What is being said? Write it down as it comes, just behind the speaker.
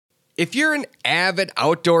If you're an avid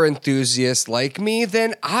outdoor enthusiast like me,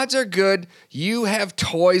 then odds are good you have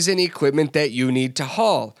toys and equipment that you need to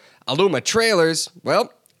haul. Aluma Trailers,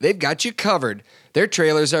 well, they've got you covered. Their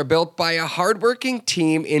trailers are built by a hardworking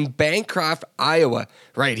team in Bancroft, Iowa,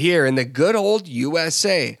 right here in the good old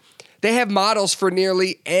USA. They have models for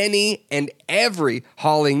nearly any and every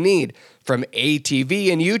hauling need, from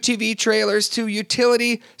ATV and UTV trailers to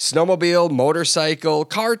utility, snowmobile, motorcycle,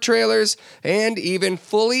 car trailers, and even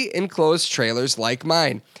fully enclosed trailers like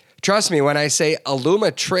mine. Trust me when I say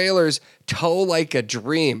Aluma Trailers tow like a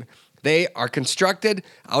dream. They are constructed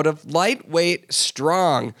out of lightweight,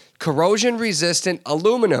 strong, corrosion-resistant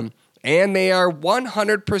aluminum, and they are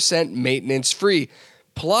 100% maintenance-free.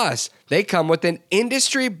 Plus, they come with an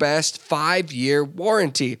industry-best 5-year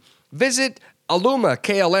warranty. Visit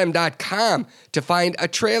alumaklm.com to find a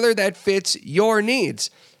trailer that fits your needs.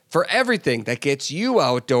 For everything that gets you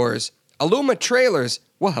outdoors, Aluma Trailers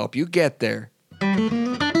will help you get there.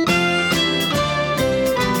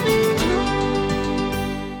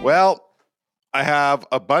 Well, I have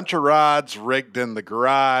a bunch of rods rigged in the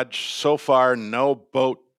garage. So far, no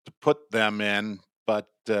boat to put them in, but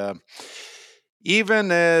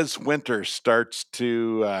even as winter starts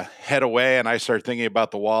to head away and I start thinking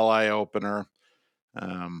about the walleye opener,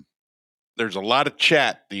 there's a lot of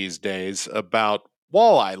chat these days about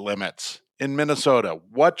walleye limits in Minnesota.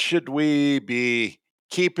 What should we be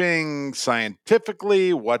keeping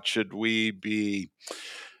scientifically? What should we be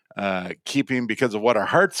keeping because of what our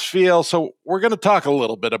hearts feel? So we're going to talk a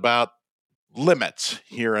little bit about limits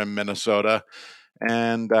here in Minnesota.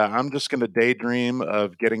 And I'm just going to daydream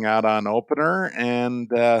of getting out on opener and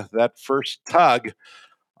that first tug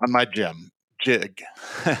on my jig.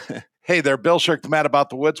 Hey there, Bill Shirk, the Man About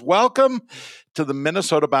the Woods. Welcome to the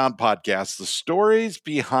Minnesota Bound Podcast, the stories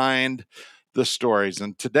behind the stories.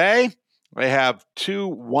 And today I have two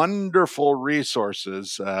wonderful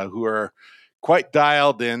resources who are quite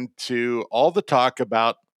dialed into all the talk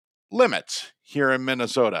about limits here in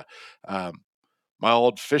Minnesota. My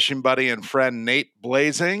old fishing buddy and friend, Nate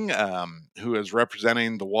Blazing, who is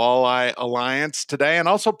representing the Walleye Alliance today, and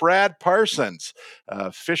also Brad Parsons,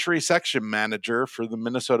 fishery section manager for the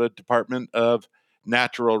Minnesota Department of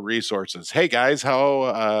Natural Resources. Hey guys,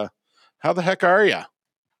 how the heck are you?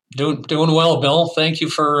 Doing well, Bill. Thank you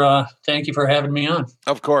for having me on.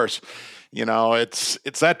 Of course. You know, it's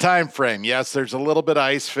that time frame. Yes, there's a little bit of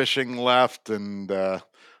ice fishing left, and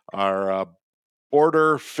our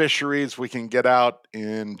border fisheries, we can get out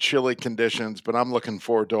in chilly conditions, but I'm looking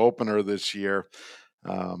forward to opener this year.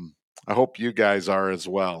 I hope you guys are as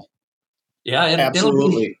well. Yeah,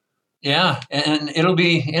 absolutely. It'll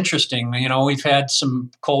be interesting. You know, we've had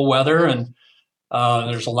some cold weather, and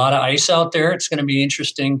there's a lot of ice out there. It's going to be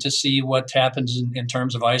interesting to see what happens in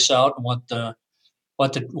terms of ice out and what the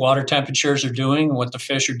water temperatures are doing, what the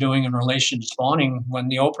fish are doing in relation to spawning when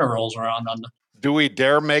the opener rolls around on the. Do we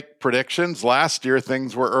dare make predictions? Last year,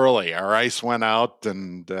 things were early. Our ice went out,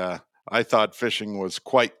 and I thought fishing was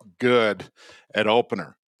quite good at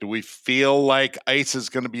opener. Do we feel like ice is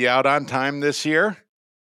going to be out on time this year?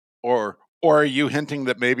 Or are you hinting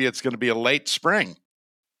that maybe it's going to be a late spring?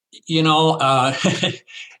 You know,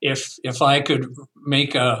 if I could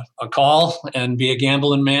make a call and be a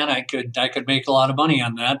gambling man, I could make a lot of money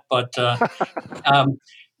on that. But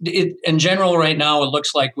in general, right now, it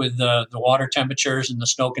looks like with the water temperatures and the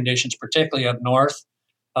snow conditions, particularly up north,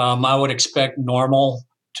 I would expect normal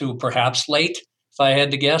to perhaps late, if I had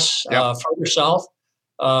to guess. Yep. Further south,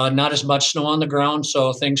 not as much snow on the ground,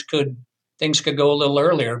 so things could go a little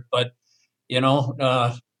earlier. But you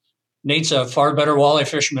know, Nate's a far better walleye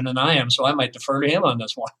fisherman than I am, so I might defer to him on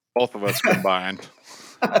this one. Both of us combined.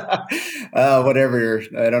 Whatever.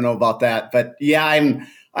 I don't know about that, but yeah,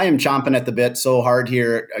 I am chomping at the bit so hard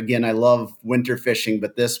here. Again, I love winter fishing,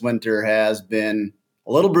 but this winter has been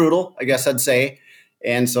a little brutal, I guess I'd say.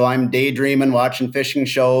 And so I'm daydreaming, watching fishing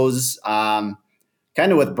shows, kind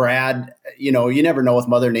of with Brad. You know, you never know with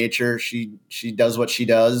Mother Nature. She does what she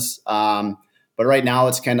does. But right now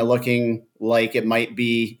it's kind of looking like it might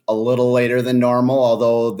be a little later than normal,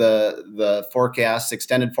 although the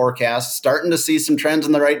extended forecast, starting to see some trends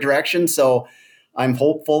in the right direction. So I'm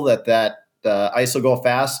hopeful that ice will go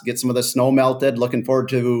fast, get some of the snow melted. Looking forward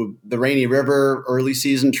to the Rainy River early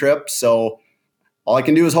season trip. So all I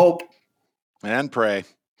can do is hope. And pray.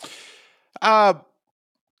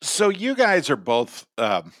 So you guys are both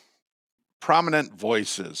prominent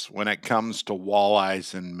voices when it comes to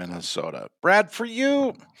walleyes in Minnesota. Brad, for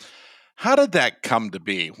you, how did that come to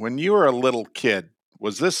be? When you were a little kid,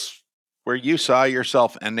 was this where you saw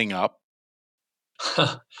yourself ending up?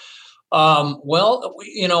 Well,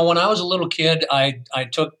 you know, when I was a little kid, I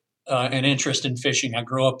took an interest in fishing. I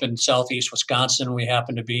grew up in southeast Wisconsin. We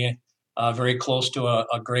happened to be very close to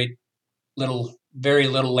a great very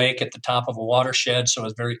little lake at the top of a watershed, so it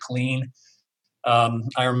was very clean.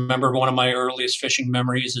 I remember one of my earliest fishing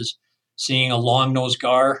memories is seeing a long-nosed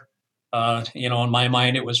gar. In my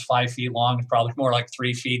mind, it was 5 feet long, probably more like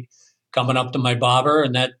 3 feet, coming up to my bobber,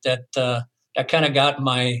 and that kind of got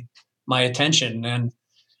my attention. And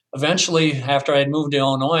eventually, after I had moved to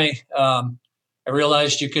Illinois, I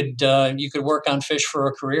realized you could work on fish for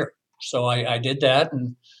a career. So I did that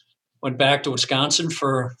and went back to Wisconsin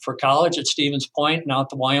for college at Stevens Point and out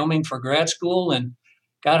to Wyoming for grad school, and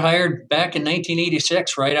got hired back in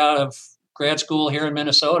 1986 right out of grad school here in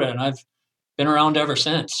Minnesota. And I've been around ever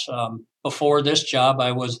since. Before this job,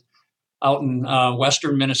 I was out in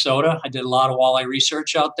western Minnesota. I did a lot of walleye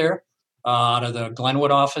research out there out of the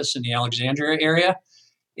Glenwood office in the Alexandria area.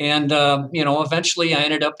 And, eventually I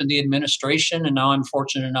ended up in the administration, and now I'm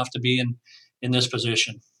fortunate enough to be in this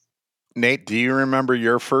position. Nate, do you remember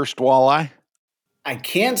your first walleye? I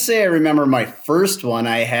can't say I remember my first one.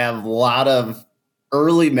 I have a lot of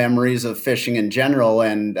early memories of fishing in general.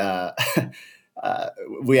 And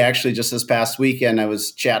we actually, just this past weekend, I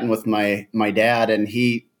was chatting with my dad, and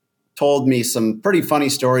he told me some pretty funny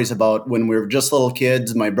stories about when we were just little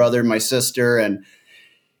kids, my brother and my sister, and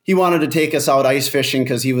he wanted to take us out ice fishing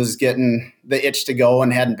because he was getting the itch to go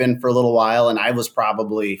and hadn't been for a little while. And I was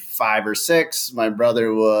probably 5 or 6. My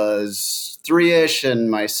brother was 3-ish, and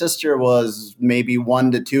my sister was maybe 1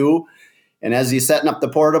 to 2. And as he's setting up the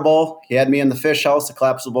portable, he had me in the fish house, the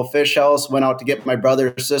collapsible fish house, went out to get my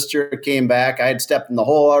brother or sister, came back. I had stepped in the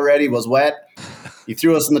hole already, was wet. He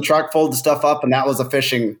threw us in the truck, folded stuff up, and that was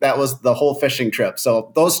the whole fishing trip.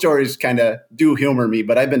 So those stories kind of do humor me,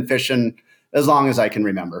 but I've been fishing as long as I can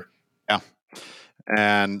remember. Yeah.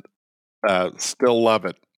 And still love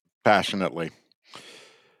it passionately.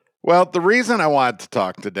 Well, the reason I wanted to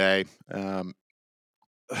talk today,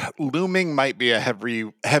 looming might be a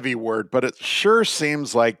heavy word, but it sure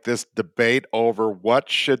seems like this debate over what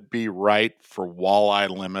should be right for walleye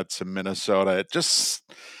limits in Minnesota, it just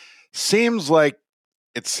seems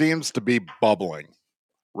to be bubbling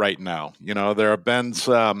right now. There have been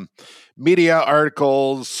some media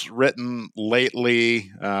articles written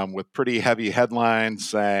lately with pretty heavy headlines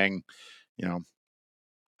saying,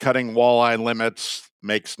 cutting walleye limits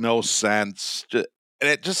makes no sense. And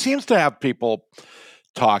it just seems to have people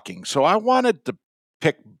talking. So I wanted to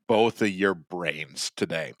pick both of your brains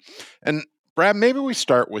today. And Brad, maybe we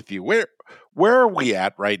start with you. Where are we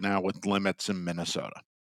at right now with limits in Minnesota?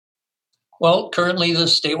 Well, currently the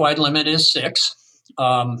statewide limit is 6.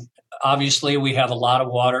 Obviously, we have a lot of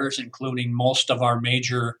waters, including most of our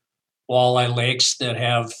major walleye lakes that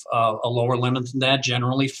have a lower limit than that,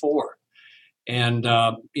 generally 4. And,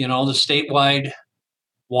 the statewide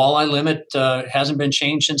walleye limit hasn't been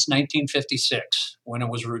changed since 1956, when it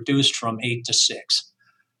was reduced from 8 to 6.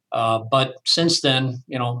 But since then,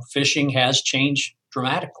 fishing has changed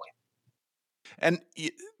dramatically. And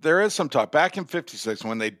there is some talk back in 56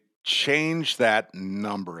 when they changed that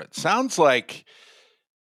number. It sounds like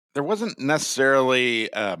there wasn't necessarily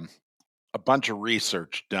a bunch of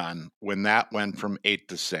research done when that went from 8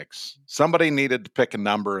 to 6. Somebody needed to pick a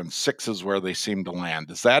number, and 6 is where they seem to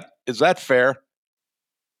land. Is that fair?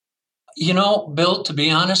 Bill, to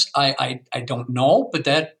be honest, I don't know, but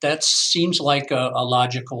that seems like a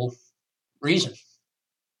logical reason.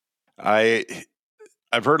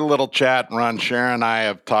 I've heard a little chat. Ron, Sharon, and I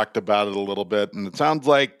have talked about it a little bit, and it sounds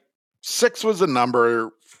like 6 was a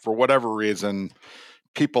number for whatever reason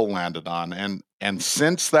people landed on, and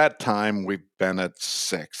since that time we've been at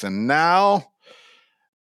 6, and now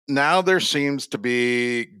there seems to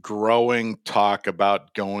be growing talk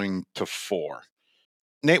about going to 4.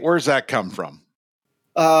 Nate, where's that come from?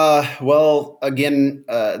 Well, again,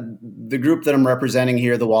 the group that I'm representing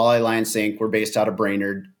here, the Walleye Alliance Inc., we're based out of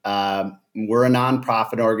Brainerd. We're a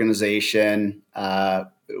nonprofit organization.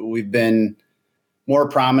 We've been more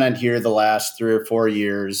prominent here the last 3 or 4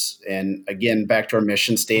 years. And again, back to our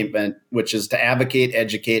mission statement, which is to advocate,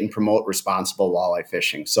 educate, and promote responsible walleye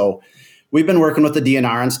fishing. So we've been working with the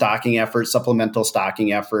DNR on stocking efforts, supplemental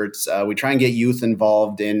stocking efforts. We try and get youth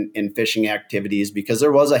involved in fishing activities because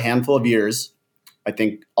there was a handful of years, I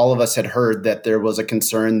think all of us had heard that there was a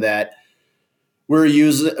concern that we're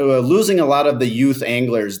losing a lot of the youth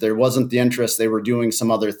anglers. There wasn't the interest. They were doing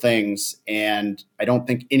some other things. And I don't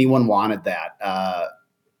think anyone wanted that.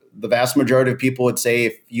 The vast majority of people would say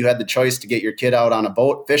if you had the choice to get your kid out on a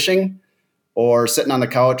boat fishing or sitting on the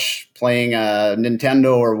couch playing a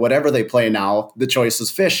Nintendo or whatever they play now, the choice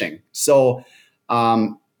is fishing. So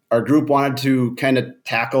our group wanted to kind of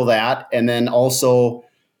tackle that and then also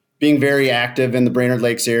being very active in the Brainerd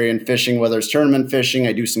Lakes area and fishing, whether it's tournament fishing,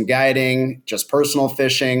 I do some guiding, just personal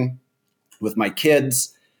fishing with my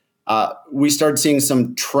kids. We started seeing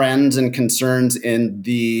some trends and concerns in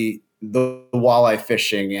the walleye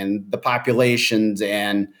fishing and the populations,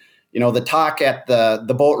 and the talk at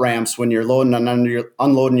the boat ramps when you're loading and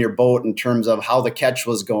unloading your boat in terms of how the catch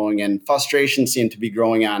was going, and frustration seemed to be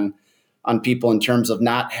growing on people in terms of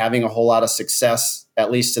not having a whole lot of success,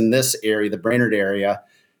 at least in this area, the Brainerd area,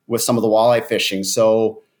 with some of the walleye fishing.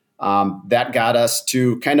 So that got us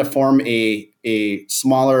to kind of form a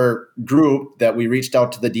smaller group that we reached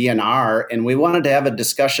out to the DNR, and we wanted to have a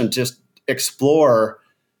discussion, just explore,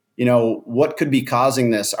 what could be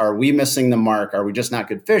causing this? Are we missing the mark? Are we just not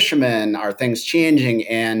good fishermen? Are things changing?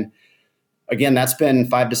 And again, that's been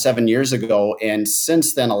 5 to 7 years ago. And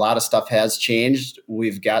since then, a lot of stuff has changed.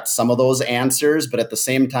 We've got some of those answers, but at the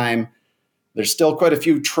same time, there's still quite a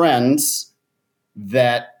few trends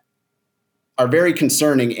that are very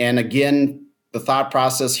concerning. And again, the thought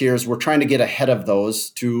process here is we're trying to get ahead of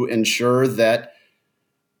those to ensure that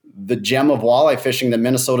the gem of walleye fishing that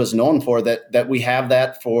Minnesota is known for, that we have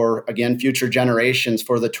that for, again, future generations,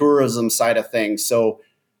 for the tourism side of things. So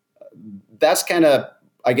that's kind of,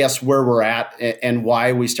 I guess, where we're at and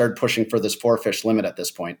why we started pushing for this 4-fish limit at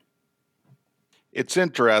this point. It's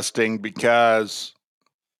interesting because,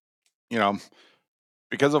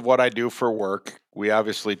 because of what I do for work, we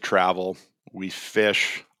obviously travel. We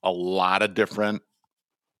fish a lot of different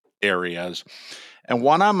areas. And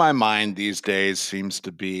one on my mind these days seems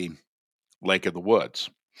to be Lake of the Woods,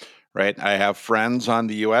 right? I have friends on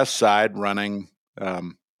the U.S. side running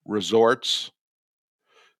resorts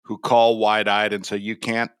who call wide-eyed and say, you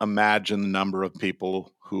can't imagine the number of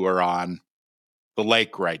people who are on the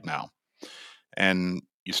lake right now. And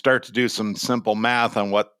you start to do some simple math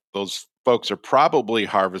on what those folks are probably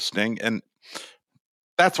harvesting. And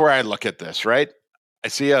that's where I look at this, right? I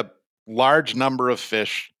see a large number of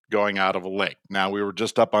fish going out of a lake. Now, we were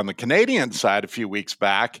just up on the Canadian side a few weeks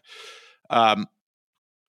back. And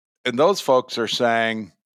those folks are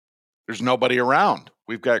saying there's nobody around.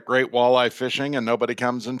 We've got great walleye fishing and nobody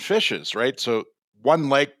comes and fishes, right? So one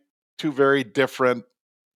lake, two very different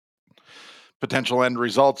potential end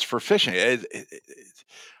results for fishing.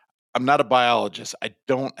 I'm not a biologist. I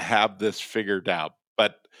don't have this figured out,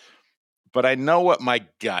 but I know what my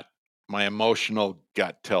emotional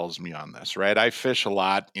gut tells me on this, right? I fish a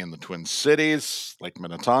lot in the Twin Cities, Lake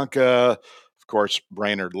Minnetonka. Of course,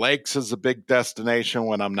 Brainerd Lakes is a big destination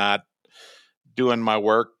when I'm not doing my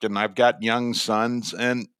work, and I've got young sons.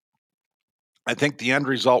 And I think the end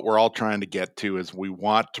result we're all trying to get to is we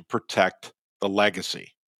want to protect the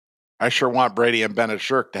legacy. I sure want Brady and Bennett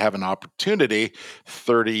Shirk to have an opportunity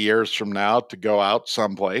 30 years from now to go out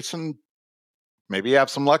someplace and maybe have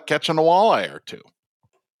some luck catching a walleye or two.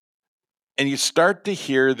 And you start to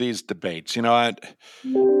hear these debates. One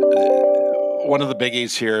of the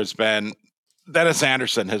biggies here has been Dennis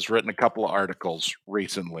Anderson has written a couple of articles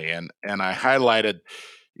recently, and I highlighted,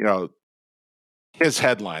 his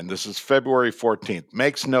headline. This is February 14th.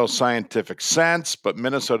 Makes no scientific sense, but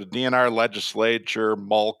Minnesota DNR legislature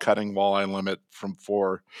mull cutting walleye limit from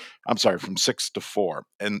 6 to 4.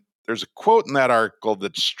 And there's a quote in that article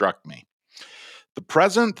that struck me. The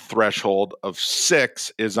present threshold of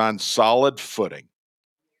 6 is on solid footing.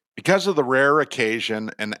 Because of the rare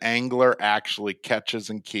occasion an angler actually catches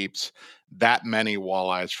and keeps that many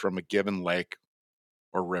walleyes from a given lake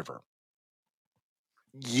or river.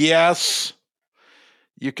 Yes,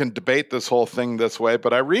 you can debate this whole thing this way,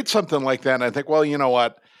 but I read something like that and I think, well, you know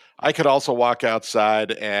what? I could also walk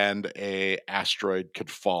outside and an asteroid could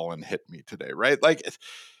fall and hit me today, right? Like,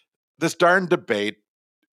 this darn debate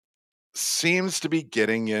seems to be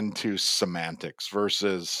getting into semantics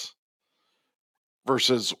versus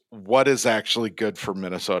what is actually good for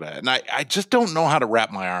Minnesota. And I just don't know how to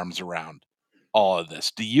wrap my arms around all of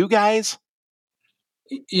this. Do you guys?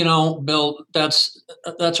 Bill, that's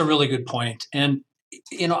a really good point. And,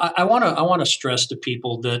 I want to stress to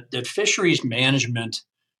people that fisheries management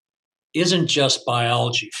isn't just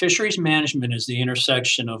biology. Fisheries management is the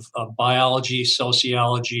intersection of biology,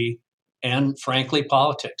 sociology, and frankly,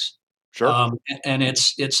 politics. Sure. And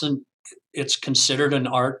it's considered an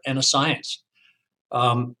art and a science.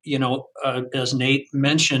 As Nate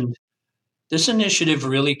mentioned, this initiative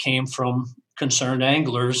really came from concerned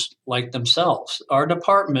anglers like themselves. Our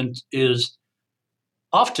department is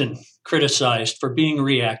often criticized for being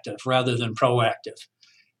reactive rather than proactive.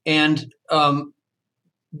 And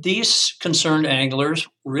these concerned anglers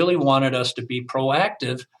really wanted us to be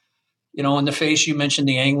proactive. In the face, you mentioned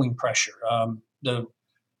the angling pressure. The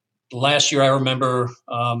last year I remember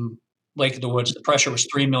Lake of the Woods, the pressure was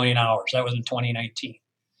 3 million hours. That was in 2019.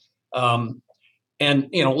 And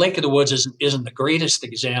Lake of the Woods isn't the greatest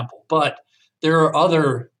example, but there are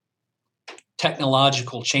other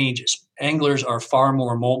technological changes. Anglers are far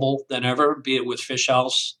more mobile than ever, be it with fish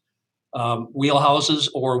house wheelhouses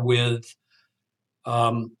or with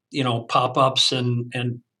pop-ups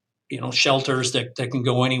and shelters that can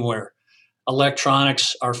go anywhere.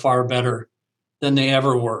 Electronics are far better than they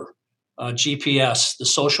ever were. GPS, the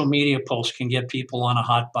social media posts can get people on a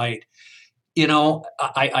hot bite.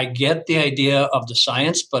 I get the idea of the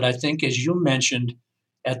science, but I think, as you mentioned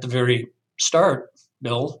at the very start,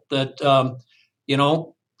 Bill, that,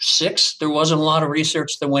 there wasn't a lot of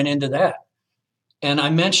research that went into that. And I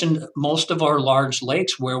mentioned most of our large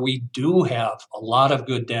lakes where we do have a lot of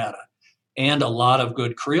good data and a lot of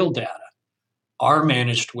good creel data are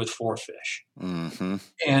managed with 4 fish. Mm-hmm.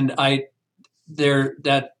 And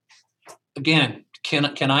again,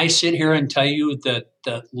 can I sit here and tell you that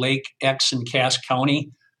Lake X in Cass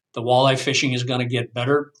County, the walleye fishing is going to get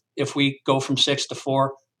better if we go from 6 to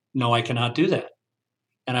 4? No, I cannot do that.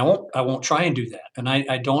 And I won't try and do that. And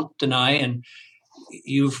I don't deny, and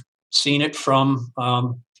you've seen it from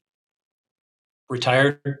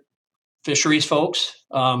retired fisheries folks.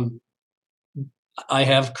 I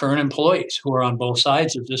have current employees who are on both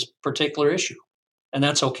sides of this particular issue, and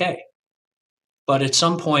that's okay. But at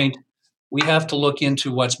some point, we have to look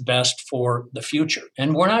into what's best for the future.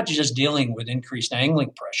 And we're not just dealing with increased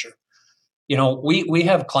angling pressure. We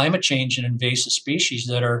have climate change and invasive species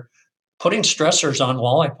that are putting stressors on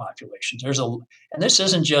walleye populations. And this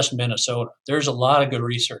isn't just Minnesota. There's a lot of good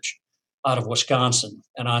research out of Wisconsin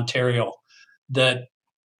and Ontario that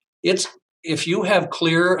if you have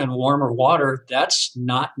clear and warmer water, that's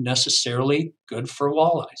not necessarily good for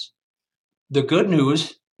walleyes. The good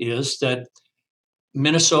news is that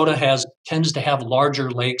Minnesota tends to have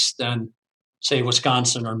larger lakes than, say,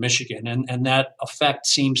 Wisconsin or Michigan, and that effect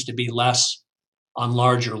seems to be less on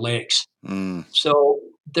larger lakes. So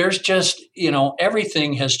there's just,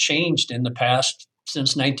 everything has changed in the past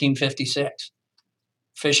since 1956.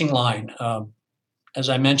 Fishing line, as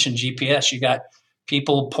I mentioned, GPS, you got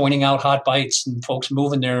people pointing out hot bites and folks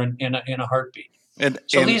moving there in a heartbeat. And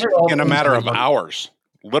so these are all in a things matter we of look at. hours,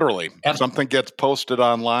 literally. Absolutely. Something gets posted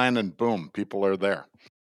online and boom, people are there.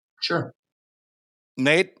 Sure.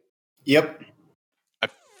 Nate? Yep. I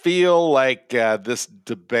feel like this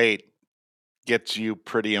debate gets you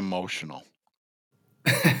pretty emotional.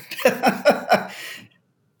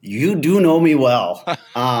 You do know me well.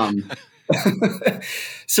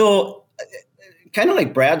 So kind of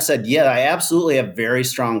like Brad said, yeah, I absolutely have very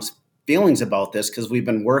strong feelings about this because we've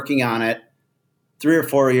been working on it 3 or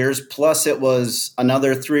 4 years. Plus it was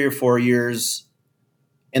another 3 or 4 years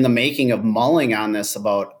in the making of mulling on this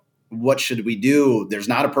about what should we do? There's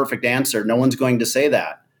not a perfect answer. No one's going to say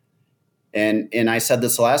that. And I said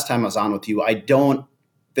this the last time I was on with you. I don't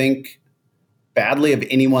think badly of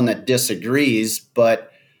anyone that disagrees,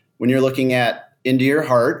 but when you're looking at into your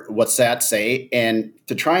heart, what's that say? And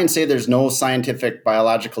to try and say there's no scientific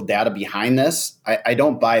biological data behind this, I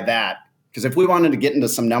don't buy that. Because if we wanted to get into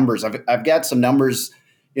some numbers, I've got some numbers,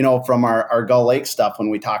 from our Gull Lake stuff when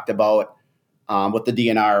we talked about with the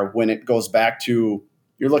DNR, when it goes back to,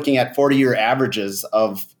 you're looking at 40-year averages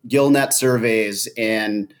of gill net surveys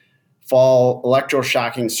and fall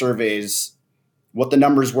electroshocking surveys, what the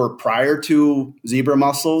numbers were prior to zebra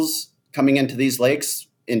mussels coming into these lakes.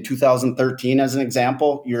 In 2013, as an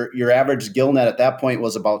example, your average gill net at that point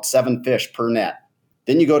was about 7 fish per net.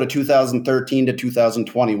 Then you go to 2013 to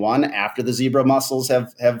 2021, after the zebra mussels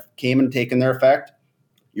have came and taken their effect,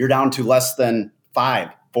 you're down to less than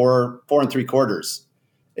 4 3/4.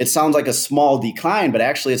 It sounds like a small decline, but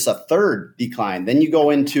actually it's a third decline. Then you go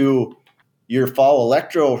into your fall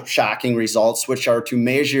electroshocking results, which are to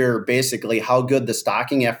measure basically how good the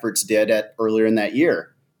stocking efforts did earlier in that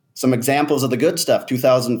year. Some examples of the good stuff: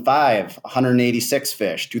 2005, 186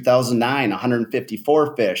 fish; 2009,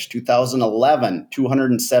 154 fish; 2011,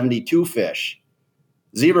 272 fish.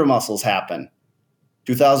 Zebra mussels happen.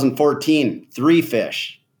 2014, 3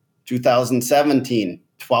 fish. 2017,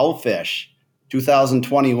 12 fish.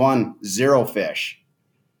 2021, 0 fish.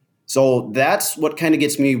 So that's what kind of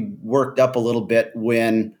gets me worked up a little bit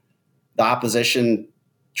when the opposition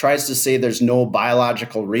tries to say there's no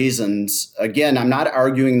biological reasons. Again, I'm not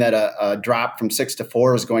arguing that a drop from 6 to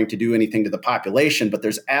 4 is going to do anything to the population, but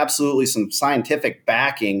there's absolutely some scientific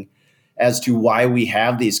backing as to why we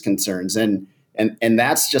have these concerns. And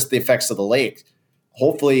that's just the effects of the lake.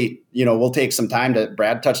 Hopefully, we'll take some time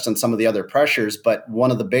Brad touched on some of the other pressures, but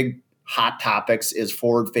one of the big hot topics is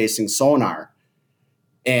forward-facing sonar.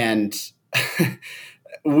 And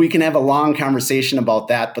we can have a long conversation about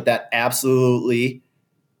that, but that absolutely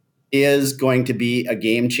is going to be a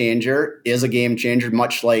game changer,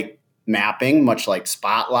 much like mapping, much like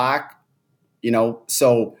spot lock,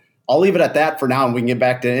 so I'll leave it at that for now, and we can get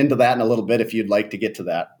back into that in a little bit if you'd like to get to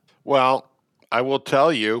that. Well, I will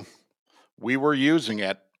tell you, we were using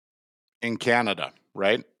it in Canada,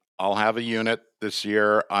 right? I'll have a unit this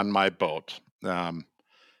year on my boat, and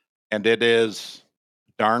it is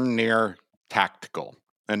darn near tactical.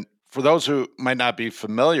 And for those who might not be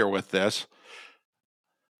familiar with this,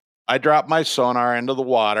 I drop my sonar into the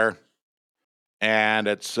water, and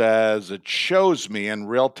it shows me in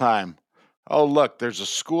real time, oh, look, there's a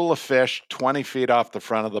school of fish 20 feet off the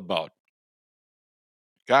front of the boat.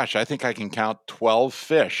 Gosh, I think I can count 12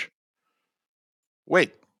 fish.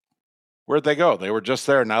 Wait, where'd they go? They were just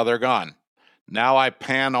there. Now they're gone. Now I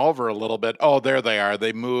pan over a little bit. Oh, there they are.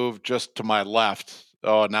 They moved just to my left.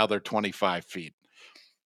 Oh, now they're 25 feet.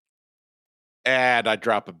 And I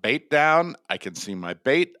drop a bait down. I can see my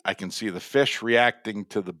bait. I can see the fish reacting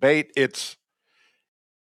to the bait. It's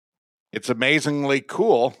amazingly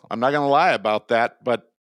cool. I'm not going to lie about that,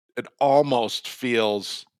 but it almost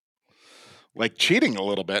feels like cheating a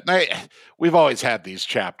little bit. And we've always had these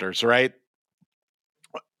chapters, right?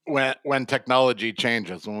 When technology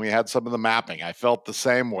changes, when we had some of the mapping, I felt the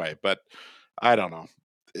same way, but I don't know.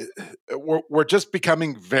 We're just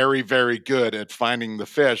becoming very, very good at finding the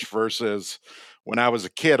fish versus when I was a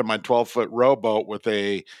kid on my 12-foot rowboat with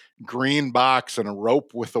a green box and a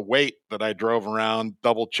rope with a weight that I drove around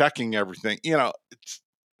double checking everything.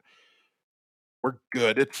 We're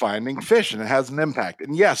good at finding fish and it has an impact.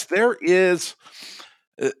 And yes, there's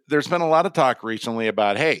been a lot of talk recently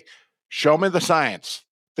about, hey, show me the science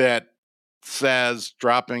that says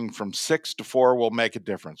dropping from 6 to 4 will make a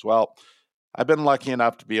difference. Well, I've been lucky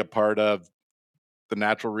enough to be a part of the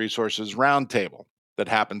Natural Resources Roundtable that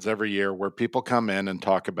happens every year where people come in and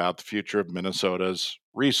talk about the future of Minnesota's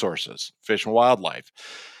resources, fish and wildlife.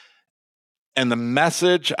 And the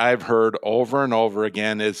message I've heard over and over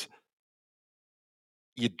again is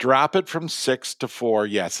you drop it from 6 to 4.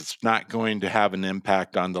 Yes, it's not going to have an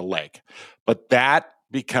impact on the lake, but that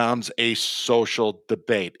becomes a social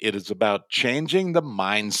debate. It is about changing the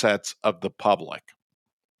mindsets of the public.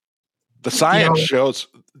 The science shows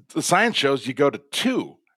you go to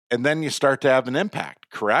 2 and then you start to have an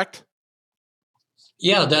impact, correct?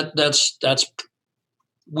 Yeah, that's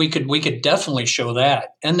we could definitely show that.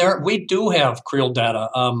 And we do have creel data.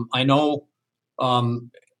 I know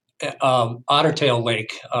Ottertail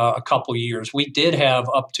Lake a couple years, we did have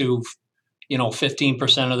up to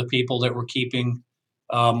 15% of the people that were keeping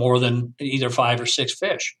more than either 5 or 6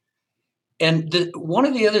 fish. And one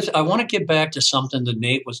of the others, I want to get back to something that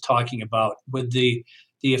Nate was talking about with the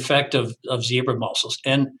effect of zebra mussels.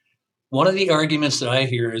 And one of the arguments that I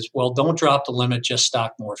hear is, well, don't drop the limit, just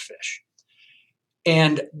stock more fish.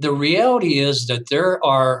 And the reality is that there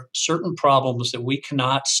are certain problems that we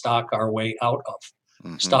cannot stock our way out of.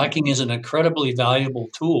 Mm-hmm. Stocking is an incredibly valuable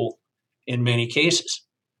tool in many cases.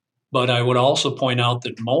 But I would also point out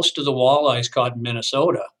that most of the walleyes caught in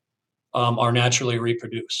Minnesota are naturally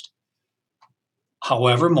reproduced.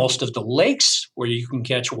 However, most of the lakes where you can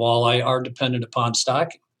catch walleye are dependent upon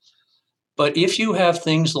stocking. But if you have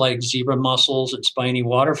things like zebra mussels and spiny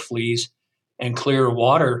water fleas and clear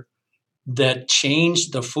water that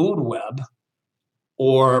change the food web,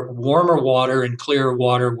 or warmer water and clear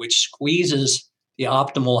water which squeezes the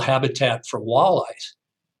optimal habitat for walleyes,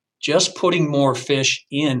 just putting more fish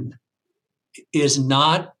in is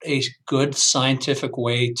not a good scientific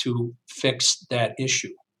way to fix that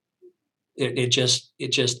issue. It just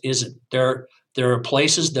isn't. There are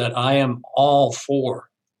places that I am all for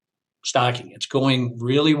stocking. It's going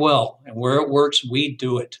really well, and where it works, we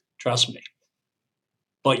do it. Trust me.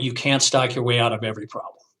 But you can't stock your way out of every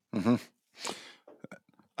problem. Mm-hmm.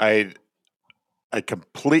 I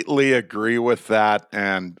completely agree with that,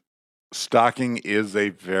 and stocking is a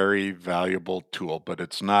very valuable tool, but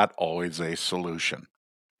it's not always a solution,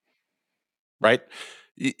 right?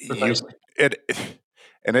 This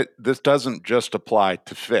doesn't just apply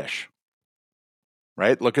to fish,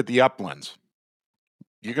 right? Look at the uplands.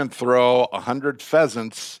 You can throw 100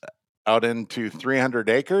 pheasants out into 300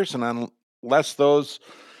 acres, and unless those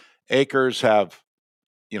acres have,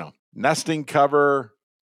 nesting cover,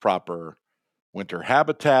 proper winter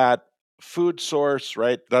habitat, food source,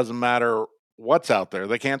 right? Doesn't matter what's out there,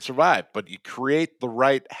 they can't survive. But you create the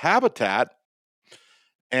right habitat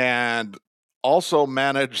and also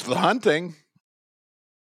manage the hunting,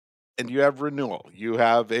 and you have renewal. You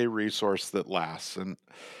have a resource that lasts. And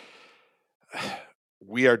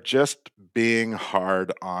we are just being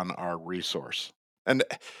hard on our resource. And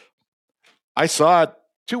I saw it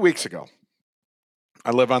 2 weeks ago.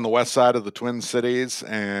 I live on the west side of the Twin Cities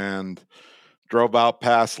and drove out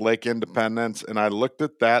past Lake Independence, and I looked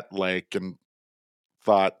at that lake and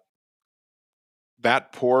thought,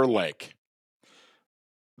 that poor lake.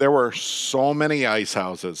 There were so many ice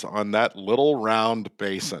houses on that little round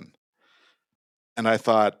basin. And I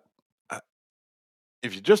thought,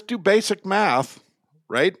 if you just do basic math,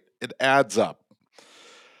 right, it adds up.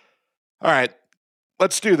 All right,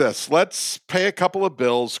 let's do this. Let's pay a couple of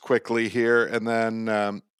bills quickly here, and then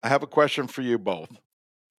I have a question for you both.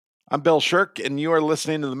 I'm Bill Shirk, and you are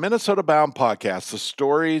listening to the Minnesota Bound Podcast, the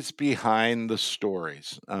stories behind the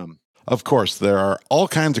stories. Of course, there are all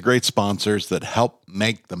kinds of great sponsors that help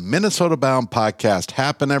make the Minnesota Bound Podcast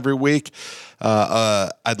happen every week.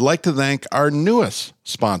 I'd like to thank our newest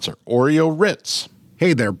sponsor, Oreo Ritz.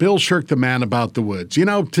 Hey there, Bill Shirk, the man about the woods. You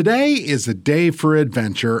know, today is a day for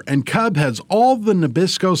adventure, and Cub has all the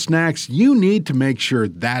Nabisco snacks you need to make sure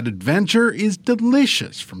that adventure is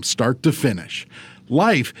delicious from start to finish.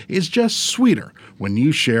 Life is just sweeter when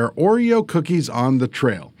you share Oreo cookies on the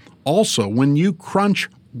trail. Also, when you crunch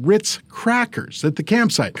Ritz crackers at the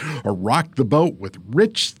campsite or rock the boat with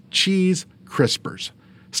rich cheese crispers.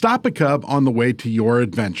 Stop a Cub on the way to your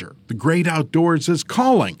adventure. The great outdoors is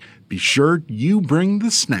calling. Be sure you bring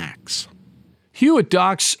the snacks. Hewitt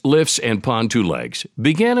Docks, Lifts, and Pontoon Legs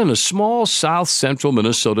began in a small south-central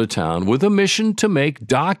Minnesota town with a mission to make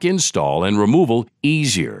dock install and removal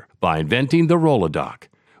easier by inventing the Roll-A-Dock.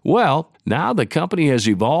 Well, now the company has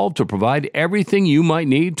evolved to provide everything you might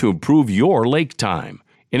need to improve your lake time.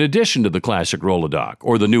 In addition to the classic Roll-A-Dock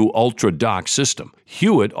or the new Ultra Dock system,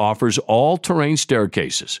 Hewitt offers all-terrain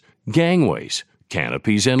staircases, gangways,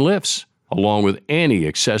 canopies, and lifts, along with any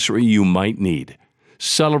accessory you might need.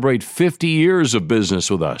 Celebrate 50 years of business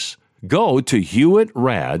with us. Go to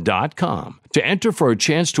HewittRad.com to enter for a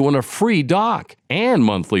chance to win a free dock and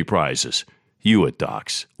monthly prizes. Hewitt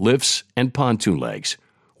Docks, Lifts, and Pontoon Legs.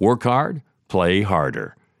 Work hard, play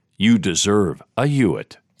harder. You deserve a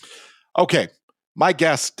Hewitt. Okay. My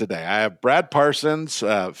guests today, I have Brad Parsons,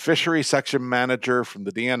 Fishery Section Manager from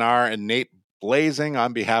the DNR, and Nate Blazing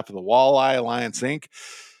on behalf of the Walleye Alliance, Inc.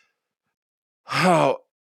 Oh,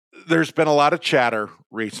 there's been a lot of chatter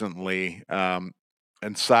recently, and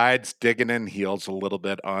sides digging in heels a little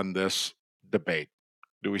bit on this debate.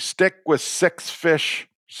 Do we stick with 6 fish,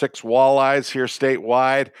 6 walleyes here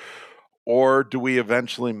statewide, or do we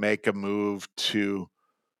eventually make a move to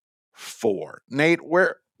 4? Nate,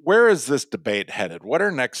 where is this debate headed? What are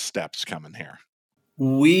next steps coming here?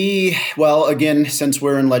 Well, again, since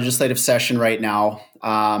we're in legislative session right now,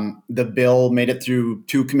 the bill made it through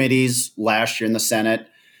 2 committees last year in the Senate,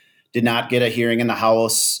 did not get a hearing in the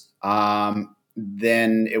House.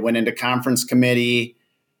 Then it went into conference committee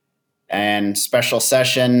and special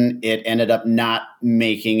session. It ended up not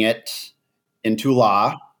making it into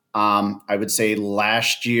law. I would say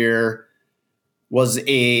last year was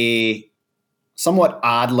a somewhat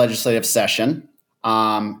odd legislative session.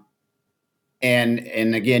 And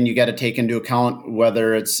again, you got to take into account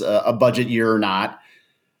whether it's a budget year or not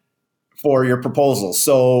for your proposal.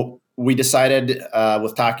 So we decided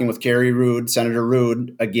with talking with Senator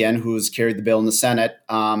Rude, again, who's carried the bill in the Senate,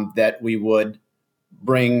 that we would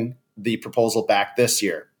bring the proposal back this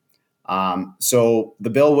year. So the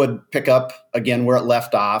bill would pick up again where it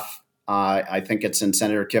left off. I think it's in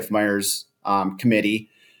Senator Kiffmeyer's committee.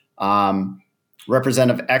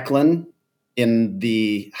 Representative Eklund in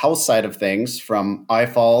the House side of things from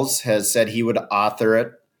I-Falls has said he would author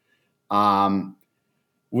it.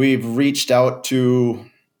 We've reached out to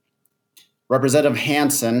Representative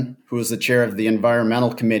Hansen, who is the chair of the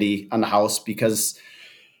Environmental Committee on the House, because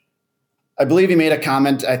I believe he made a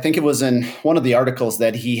comment, I think it was in one of the articles,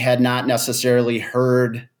 that he had not necessarily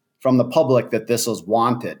heard from the public that this was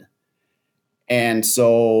wanted. And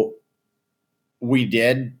so we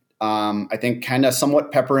did, I think, kind of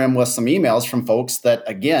somewhat pepper him with some emails from folks that,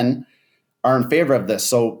 again, are in favor of this.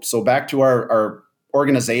 So back to our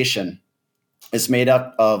organization. It's made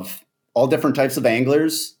up of all different types of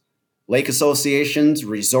anglers, lake associations,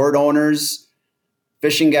 resort owners,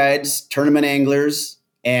 fishing guides, tournament anglers,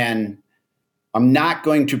 and I'm not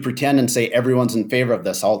going to pretend and say everyone's in favor of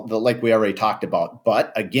this, like we already talked about.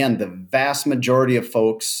 But again, the vast majority of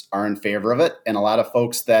folks are in favor of it, and a lot of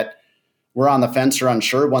folks that were on the fence or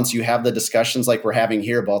unsure, once you have the discussions like we're having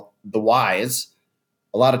here about the whys,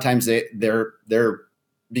 a lot of times they're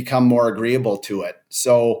become more agreeable to it.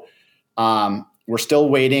 So we're still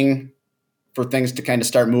waiting for things to kind of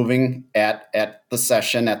start moving at the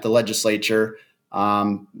session, at the legislature.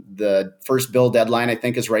 The first bill deadline, I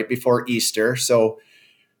think, is right before Easter. So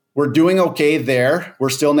we're doing okay there. We're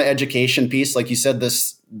still in the education piece. Like you said,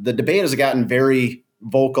 the debate has gotten very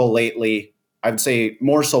vocal lately. I would say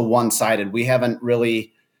more so one-sided. We haven't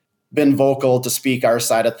really been vocal to speak our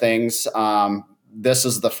side of things. This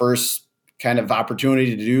is the first kind of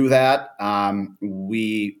opportunity to do that.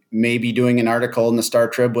 We may be doing an article in the Star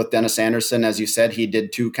Trib with Dennis Anderson. As you said, he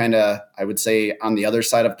did two kind of, I would say, on the other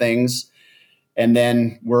side of things. And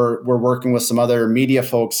then we're working with some other media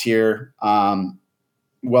folks here,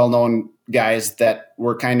 well-known guys, that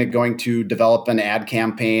we're kind of going to develop an ad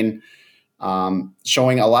campaign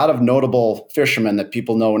showing a lot of notable fishermen that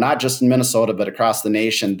people know, not just in Minnesota, but across the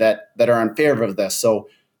nation, that are in favor of this. So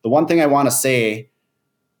the one thing I want to say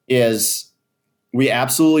is we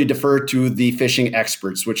absolutely defer to the fishing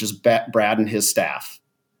experts, which is Brad and his staff.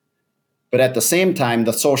 But at the same time,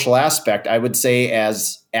 the social aspect, I would say,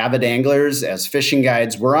 as avid anglers, as fishing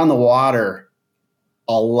guides, we're on the water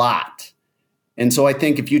a lot. And so I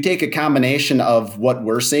think if you take a combination of what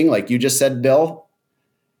we're seeing, like you just said, Bill,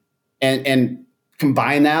 and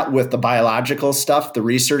combine that with the biological stuff, the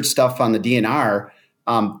research stuff on the DNR,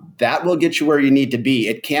 that will get you where you need to be.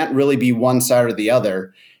 It can't really be one side or the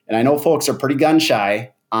other. And I know folks are pretty gun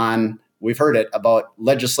shy on, we've heard it, about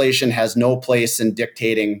legislation has no place in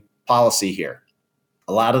dictating policy here.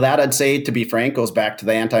 A lot of that, I'd say, to be frank, goes back to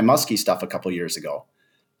the anti-muskie stuff a couple of years ago.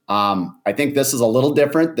 I think this is a little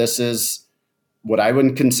different. This is what I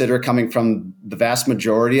would consider coming from the vast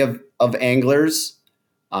majority of anglers.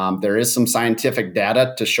 There is some scientific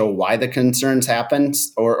data to show why the concerns happen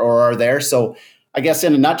or are there. So I guess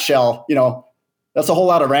in a nutshell, that's a whole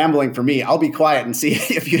lot of rambling for me. I'll be quiet and see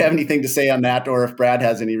if you have anything to say on that, or if Brad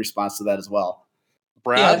has any response to that as well.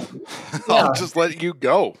 Brad, Yeah. I'll just let you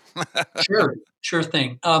go. Sure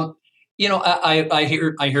thing. I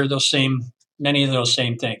hear many of those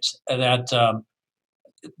same things, that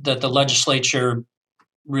the legislature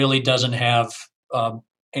really doesn't have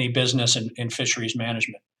any business in fisheries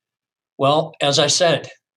management. Well, as I said,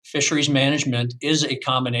 fisheries management is a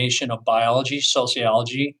combination of biology,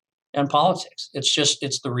 sociology, and politics.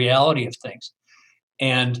 It's the reality of things.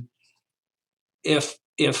 And if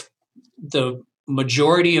the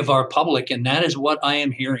majority of our public, and that is what I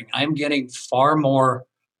am hearing, I'm getting far more,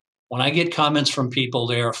 when I get comments from people,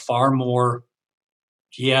 they are far more,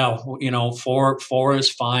 four is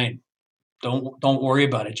fine. Don't worry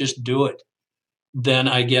about it. Just do it. Than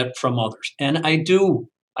I get from others. And I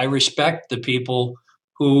respect the people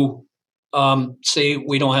who say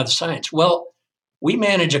we don't have the science. Well, we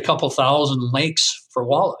manage a couple thousand lakes for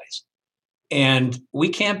walleyes, and we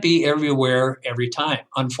can't be everywhere every time.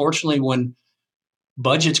 Unfortunately, when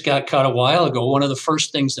budgets got cut a while ago, one of the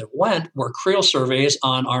first things that went were creel surveys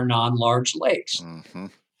on our non-large lakes. Mm-hmm.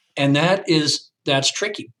 And that's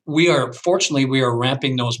tricky. We are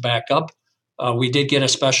ramping those back up. We did get a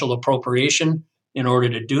special appropriation in order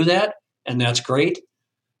to do that, and that's great.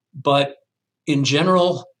 But in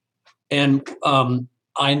general, and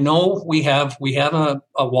I know we have a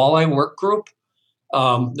walleye work group.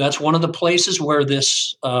 That's one of the places where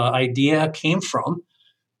this idea came from.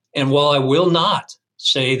 And while I will not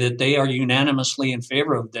say that they are unanimously in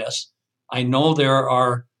favor of this, I know there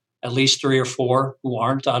are at least 3 or 4 who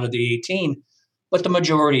aren't out of the 18, but the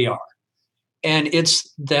majority are. And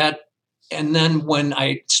it's that. And then when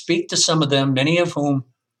I speak to some of them, many of whom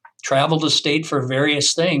travel the state for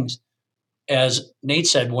various things, as Nate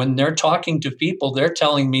said, when they're talking to people, they're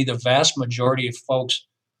telling me the vast majority of folks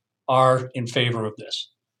are in favor of this.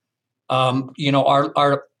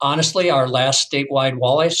 Honestly, our last statewide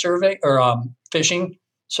walleye survey or fishing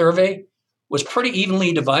survey was pretty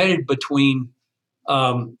evenly divided between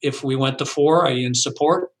if we went to 4, are you in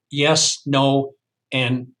support? Yes, no,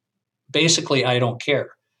 and basically I don't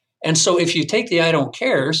care. And so if you take the I don't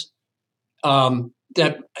cares, and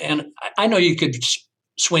I know you could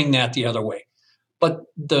swing that the other way, but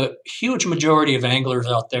the huge majority of anglers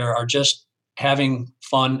out there are just having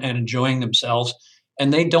fun and enjoying themselves,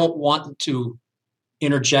 and they don't want to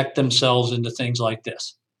interject themselves into things like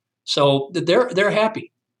this. So they're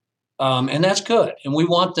happy, and that's good, and we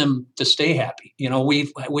want them to stay happy.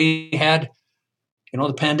 We had,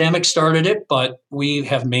 the pandemic started it, but we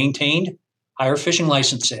have maintained higher fishing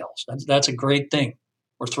license sales. That's a great thing.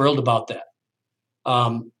 We're thrilled about that.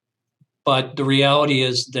 But the reality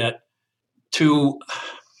is that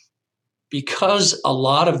because a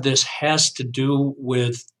lot of this has to do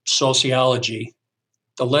with sociology,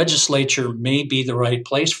 the legislature may be the right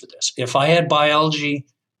place for this. If I had biology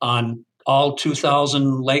on all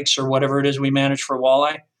 2,000 lakes or whatever it is we manage for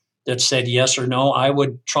walleye that said yes or no, I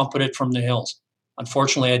would trumpet it from the hills.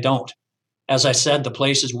 Unfortunately, I don't. As I said, the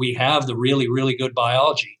places we have the really, really good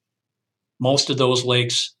biology, most of those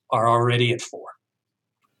lakes are already at 4.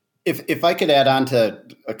 If I could add on to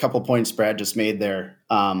a couple points Brad just made there.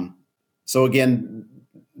 So again,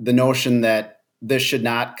 the notion that this should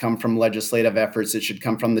not come from legislative efforts, it should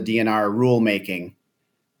come from the DNR rulemaking.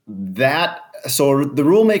 So the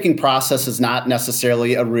rulemaking process is not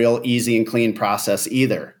necessarily a real easy and clean process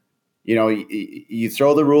either. You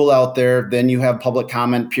throw the rule out there, then you have public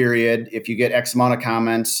comment period. If you get X amount of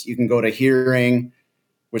comments, you can go to hearing,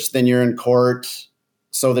 which then you're in court.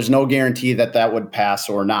 So there's no guarantee that would pass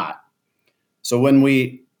or not. So when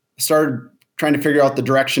we started trying to figure out the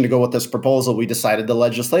direction to go with this proposal, we decided the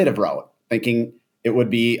legislative route, thinking it would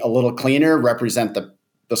be a little cleaner, represent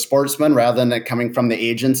the sportsman rather than it coming from the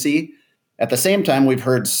agency. At the same time, we've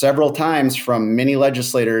heard several times from many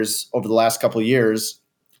legislators over the last couple of years,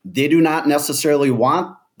 they do not necessarily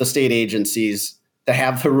want the state agencies to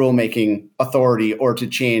have the rulemaking authority or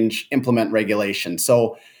to implement regulations.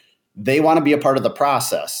 So they want to be a part of the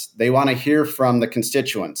process. They want to hear from the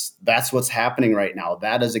constituents. That's what's happening right now.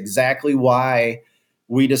 That is exactly why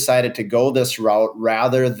we decided to go this route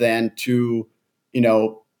rather than to,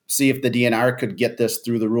 see if the DNR could get this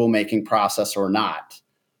through the rulemaking process or not.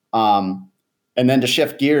 And then to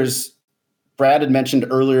shift gears, Brad had mentioned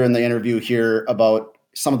earlier in the interview here about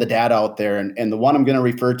some of the data out there. And the one I'm going to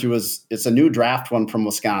refer to it's a new draft one from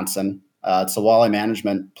Wisconsin. It's a walleye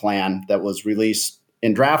management plan that was released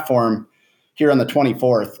in draft form here on the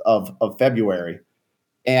 24th of February.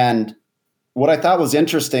 And what I thought was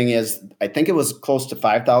interesting is I think it was close to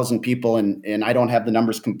 5,000 people, and I don't have the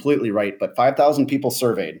numbers completely right, but 5,000 people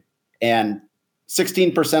surveyed. And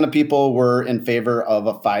 16% of people were in favor of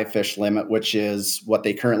a 5-fish limit, which is what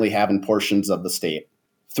they currently have in portions of the state.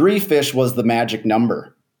 3 fish was the magic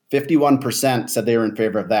number. 51% said they were in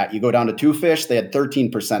favor of that. You go down to 2 fish, they had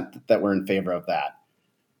 13% that were in favor of that.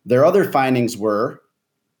 Their other findings were,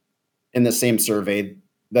 in the same survey,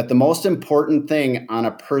 that the most important thing on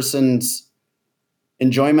a person's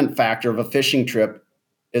enjoyment factor of a fishing trip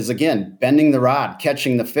is, again, bending the rod,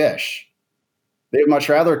 catching the fish. They'd much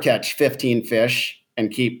rather catch 15 fish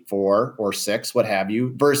and keep 4 or 6, what have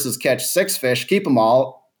you, versus catch 6 fish, keep them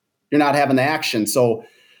all. You're not having the action. So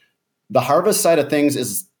the harvest side of things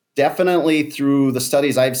is definitely, through the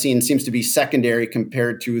studies I've seen, seems to be secondary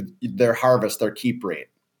compared to their harvest, their keep rate.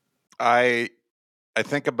 I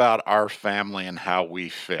think about our family and how we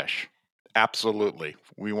fish. Absolutely.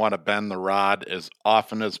 We want to bend the rod as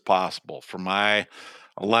often as possible. For my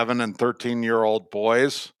 11 and 13-year-old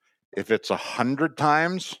boys, if it's 100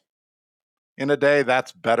 times in a day,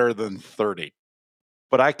 that's better than 30.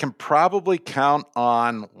 But I can probably count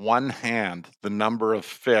on one hand the number of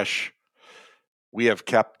fish we have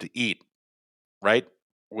kept to eat, right?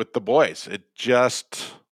 With the boys.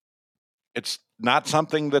 It's not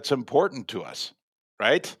something that's important to us,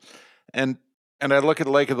 right? And I look at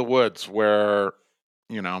Lake of the Woods where,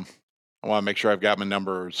 I want to make sure I've got my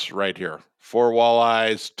numbers right here. 4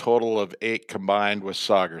 walleyes, total of 8 combined with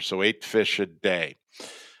sauger, so 8 fish a day.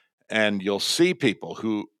 And you'll see people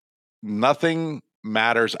who nothing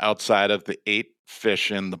matters outside of the 8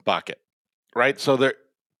 fish in the bucket, right? So they're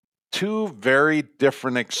 2 very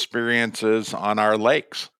different experiences on our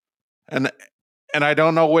lakes. And I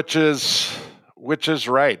don't know which is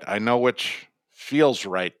right. I know which feels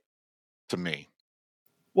right to me.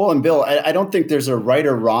 Well, and Bill, I don't think there's a right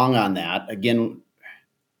or wrong on that. Again,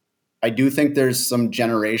 I do think there's some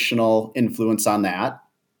generational influence on that.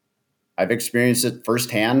 I've experienced it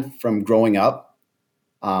firsthand from growing up.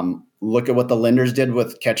 Look at what the Linders did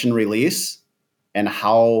with catch and release and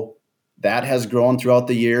how that has grown throughout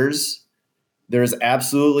the years. There's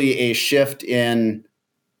absolutely a shift in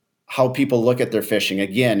how people look at their fishing.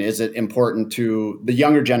 Again, is it important to the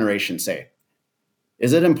younger generation, say?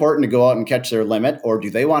 Is it important to go out and catch their limit, or do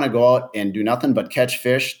they want to go out and do nothing but catch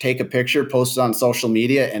fish, take a picture, post it on social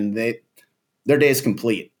media, and their day is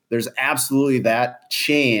complete? There's absolutely that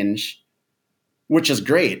change, which is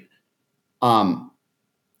great.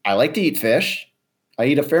 I like to eat fish. I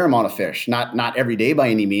eat a fair amount of fish, not every day by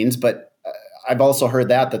any means, but I've also heard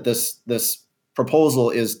that this proposal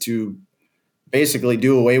is to basically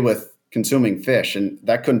do away with consuming fish, and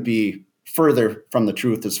that couldn't be further from the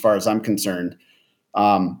truth as far as I'm concerned.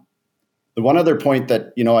 The one other point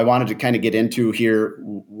that, I wanted to kind of get into here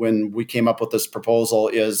when we came up with this proposal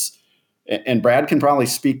is, and Brad can probably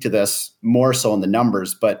speak to this more so in the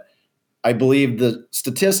numbers, but I believe the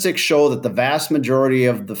statistics show that the vast majority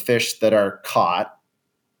of the fish that are caught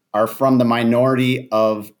are from the minority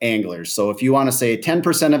of anglers. So if you want to say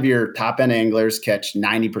 10% of your top end anglers catch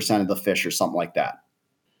 90% of the fish or something like that.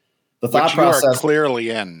 The thought Which process, you are clearly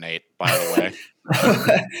in, Nate, by the way.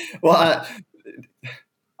 Well,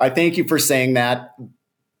 I thank you for saying that.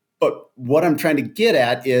 But what I'm trying to get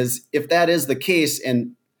at is if that is the case,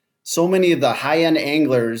 and so many of the high-end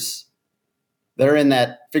anglers that are in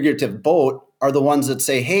that figurative boat are the ones that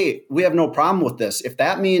say, hey, we have no problem with this. If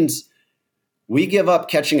that means we give up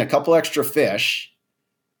catching a couple extra fish,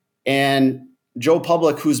 and Joe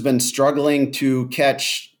Public, who's been struggling to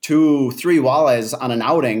catch 2-3 walleyes on an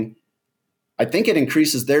outing, I think it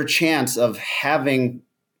increases their chance of having,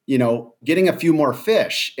 getting a few more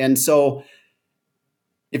fish. And so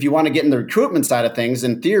if you want to get in the recruitment side of things,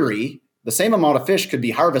 in theory, the same amount of fish could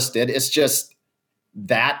be harvested. It's just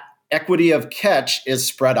that equity of catch is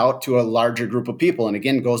spread out to a larger group of people. And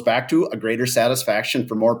again, goes back to a greater satisfaction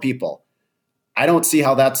for more people. I don't see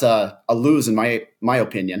how that's a lose in my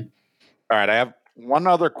opinion. All right, I have one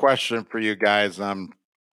other question for you guys. I'm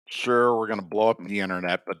sure we're going to blow up the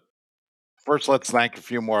internet, but first, let's thank a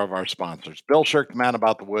few more of our sponsors. Bill Shirk, the man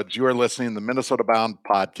about the woods. You are listening to the Minnesota Bound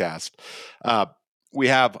podcast. We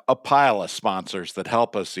have a pile of sponsors that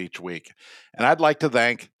help us each week, and I'd like to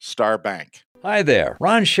thank Star Bank. Hi there,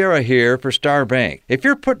 Ron Shera here for Star Bank. If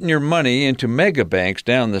you're putting your money into mega banks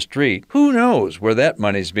down the street, who knows where that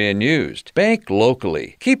money's being used? Bank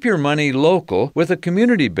locally. Keep your money local with a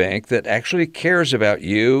community bank that actually cares about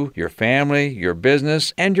you, your family, your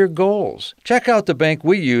business, and your goals. Check out the bank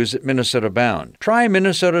we use at Minnesota Bound. Try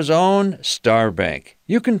Minnesota's own Star Bank.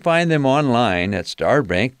 You can find them online at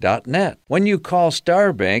starbank.net. When you call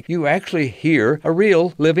Star Bank, you actually hear a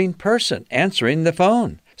real living person answering the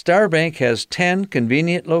phone. Star Bank has 10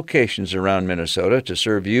 convenient locations around Minnesota to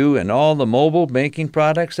serve you and all the mobile banking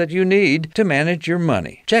products that you need to manage your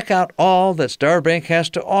money. Check out all that Star Bank has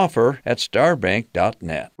to offer at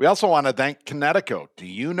starbank.net. We also want to thank Connecticut. Do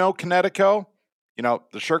you know Connecticut?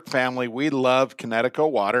 The Shirk family, we love Connecticut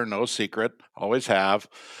water, no secret, always have.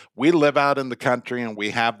 We live out in the country and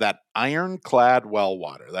we have that ironclad well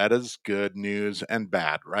water. That is good news and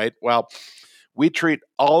bad, right? Well, we treat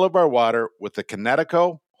all of our water with the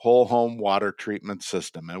Connecticut whole home water treatment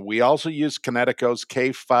system. And we also use Connecticut's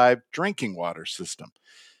K5 drinking water system.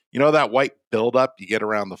 You know that white buildup you get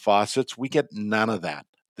around the faucets? We get none of that.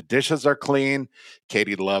 The dishes are clean.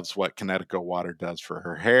 Katie loves what Connecticut water does for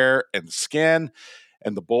her hair and skin.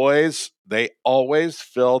 And the boys, they always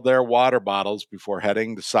fill their water bottles before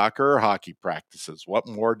heading to soccer or hockey practices. What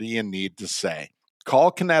more do you need to say? Call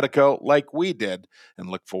Connecticut like we did and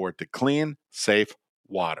look forward to clean, safe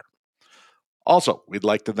water. Also, we'd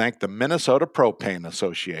like to thank the Minnesota Propane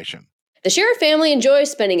Association. The Sheriff family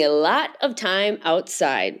enjoys spending a lot of time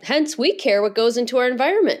outside. Hence, we care what goes into our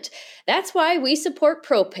environment. That's why we support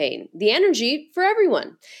propane, the energy for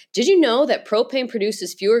everyone. Did you know that propane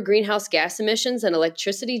produces fewer greenhouse gas emissions than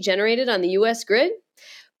electricity generated on the U.S. grid?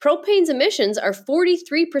 Propane's emissions are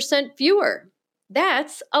 43% fewer.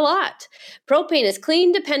 That's a lot. Propane is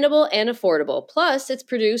clean, dependable, and affordable. Plus, it's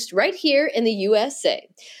produced right here in the USA.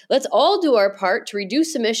 Let's all do our part to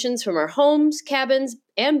reduce emissions from our homes, cabins,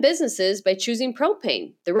 and businesses by choosing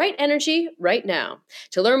propane, the right energy right now.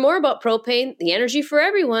 To learn more about propane, the energy for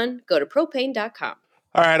everyone, go to propane.com.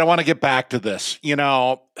 All right, I want to get back to this.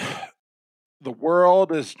 The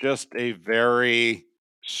world is just a very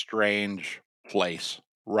strange place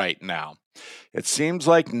right now. It seems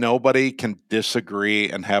like nobody can disagree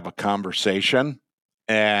and have a conversation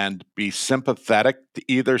and be sympathetic to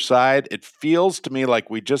either side. It feels to me like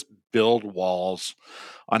we just build walls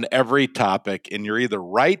on every topic, and you're either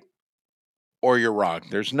right or you're wrong.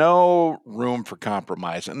 There's no room for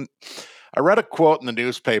compromise. And I read a quote in the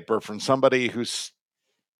newspaper from somebody who's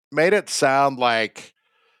made it sound like,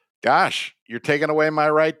 gosh, you're taking away my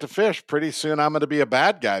right to fish. Pretty soon I'm going to be a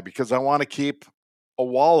bad guy because I want to keep a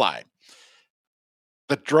walleye.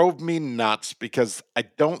 That drove me nuts because I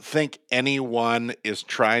don't think anyone is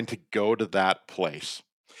trying to go to that place.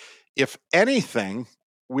 If anything,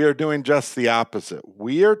 we are doing just the opposite.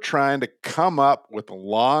 We are trying to come up with a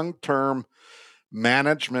long-term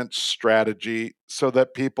management strategy so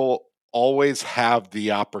that people always have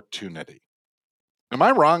the opportunity. Am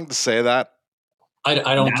I wrong to say that? I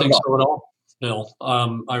don't think so at all, Bill.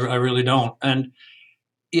 I really don't. And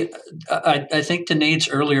I think to Nate's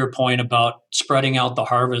earlier point about spreading out the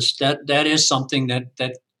harvest, that is something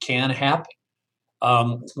that can happen.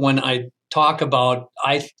 When I talk about,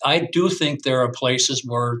 I do think there are places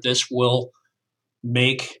where this will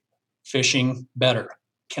make fishing better.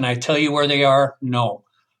 Can I tell you where they are? No,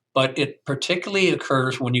 but it particularly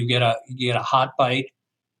occurs when you get a hot bite,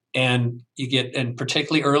 and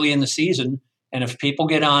particularly early in the season. And if people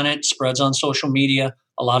get on it, spreads on social media,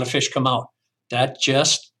 a lot of fish come out. That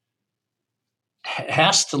just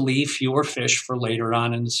has to leave fewer fish for later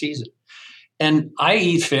on in the season. And I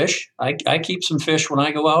eat fish. I keep some fish when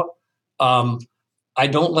I go out. I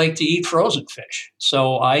don't like to eat frozen fish,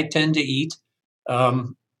 so I tend to eat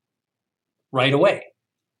right away.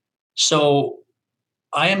 So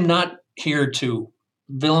I am not here to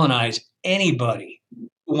villainize anybody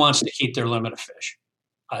who wants to keep their limit of fish.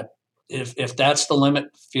 If that's the limit,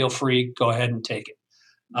 feel free, go ahead and take it.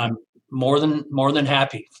 I'm more than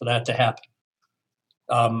happy for that to happen.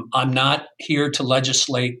 I'm not here to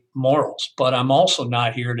legislate morals, but I'm also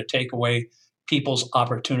not here to take away people's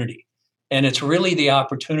opportunity. And it's really the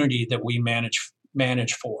opportunity that we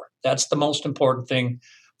manage for. That's the most important thing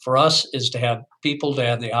for us, is to have people to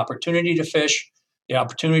have the opportunity to fish, the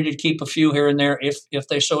opportunity to keep a few here and there if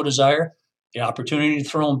they so desire, the opportunity to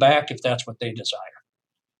throw them back if that's what they desire.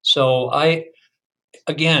 So I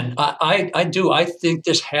think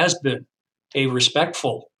this has been a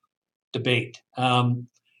respectful debate.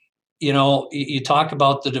 You talk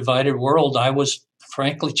about the divided world. I was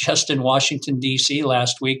frankly just in Washington, D.C.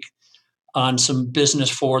 last week on some business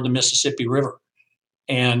for the Mississippi River.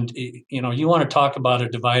 And, you want to talk about a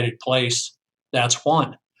divided place, that's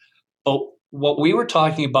one. But what we were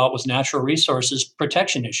talking about was natural resources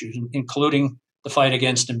protection issues, including the fight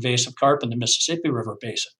against invasive carp in the Mississippi River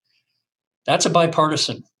Basin. That's a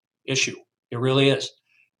bipartisan issue. It really is.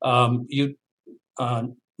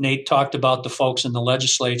 Nate talked about the folks in the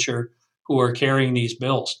legislature who are carrying these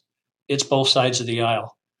bills. It's both sides of the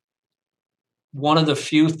aisle. One of the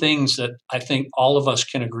few things that I think all of us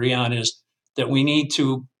can agree on is that we need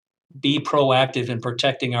to be proactive in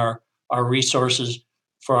protecting our resources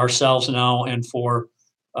for ourselves now and for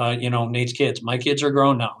Nate's kids. My kids are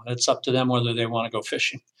grown now. It's up to them whether they want to go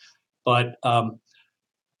fishing. But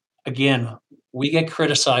again, we get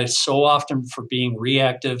criticized so often for being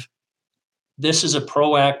reactive. This is a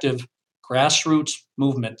proactive grassroots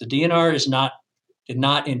movement. The DNR did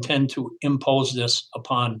not intend to impose this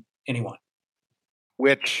upon anyone.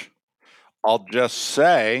 Which I'll just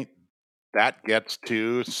say that gets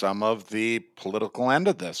to some of the political end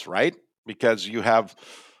of this, right? Because you have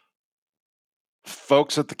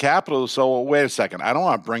folks at the Capitol. So wait a second, I don't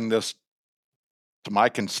want to bring this to my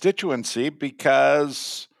constituency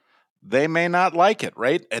because they may not like it,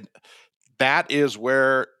 right? And that is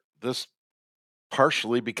where this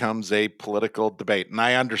partially becomes a political debate. And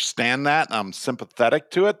I understand that. I'm sympathetic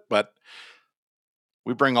to it, but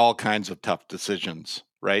we bring all kinds of tough decisions,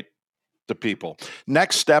 right, to people.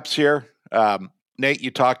 Next steps here. Nate, you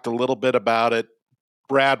talked a little bit about it.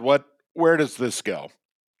 Brad, where does this go?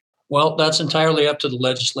 Well, that's entirely up to the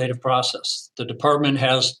legislative process. The department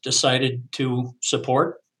has decided to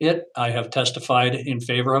support it. I have testified in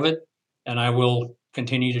favor of it, and I will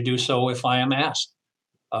continue to do so if I am asked.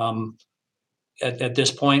 At this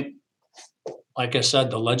point, like I said,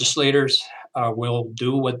 the legislators will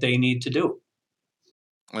do what they need to do.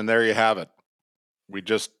 And there you have it. We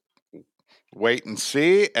just wait and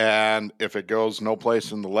see. And if it goes no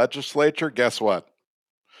place in the legislature, guess what?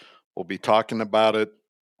 We'll be talking about it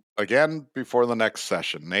again before the next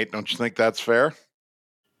session. Nate, don't you think that's fair?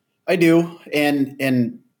 I do.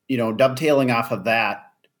 And dovetailing off of that,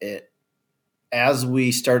 as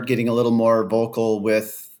we start getting a little more vocal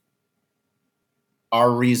with our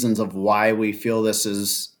reasons of why we feel this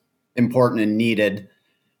is important and needed,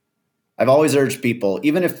 I've always urged people,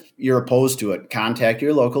 even if you're opposed to it, contact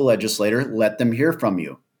your local legislator, let them hear from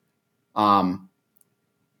you.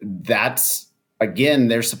 That's, again,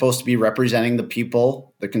 they're supposed to be representing the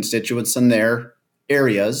people, the constituents in their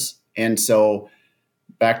areas. And so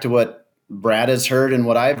back to what Brad has heard and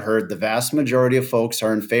what I've heard, the vast majority of folks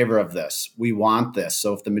are in favor of this. We want this.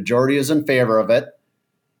 So if the majority is in favor of it,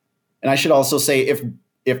 and I should also say,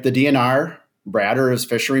 if the DNR, Brad or his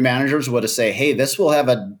fishery managers would have say, hey, this will have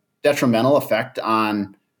a detrimental effect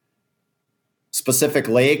on specific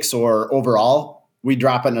lakes or overall, we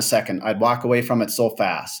drop it in a second. I'd walk away from it so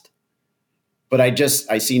fast. But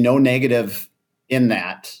I see no negative in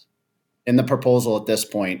that, in the proposal at this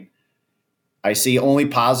point. I see only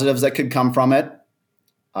positives that could come from it.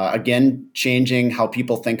 Again, changing how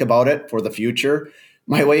people think about it for the future.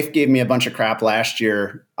 My wife gave me a bunch of crap last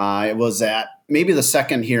year. It was at maybe the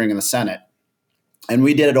second hearing in the Senate, and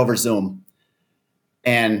we did it over Zoom.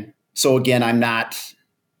 And so again, I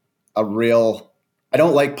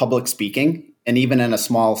don't like public speaking. And even in a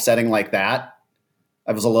small setting like that,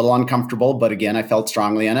 I was a little uncomfortable, but again, I felt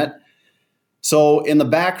strongly in it. So in the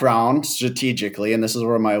background, strategically, and this is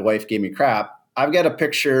where my wife gave me crap, I've got a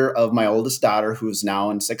picture of my oldest daughter who's now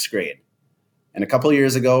in 6th grade. And a couple of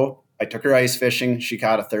years ago, I took her ice fishing. She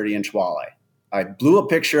caught a 30-inch walleye. I blew a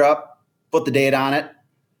picture up, put the date on it.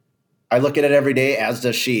 I look at it every day, as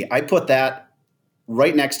does she. I put that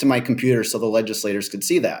right next to my computer so the legislators could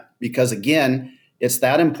see that. Because again, It's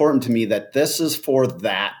that important to me that this is for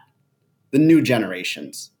the new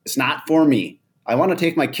generations. It's not for me. I want to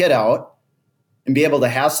take my kid out and be able to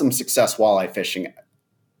have some success walleye fishing.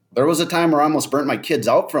 There was a time where I almost burnt my kids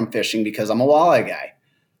out from fishing because I'm a walleye guy.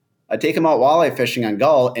 I'd take them out walleye fishing on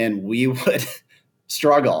gull and we would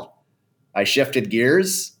struggle. I shifted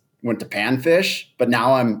gears, went to panfish, but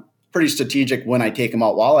now I'm pretty strategic when I take them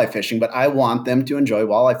out walleye fishing, but I want them to enjoy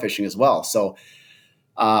walleye fishing as well. So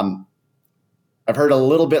I've heard a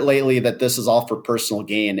little bit lately that this is all for personal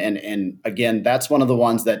gain. And again, that's one of the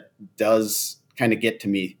ones that does kind of get to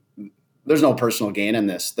me. There's no personal gain in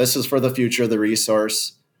this. This is for the future of the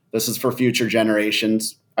resource. This is for future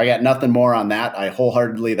generations. I got nothing more on that.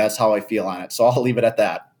 That's how I feel on it. So I'll leave it at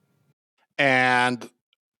that. And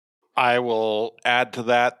I will add to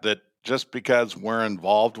that just because we're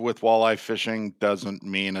involved with walleye fishing doesn't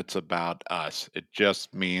mean it's about us. It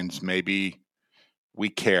just means maybe we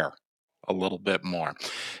care a little bit more.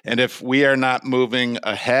 And if we are not moving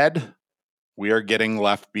ahead, we are getting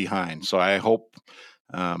left behind. So I hope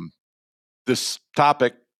this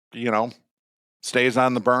topic, stays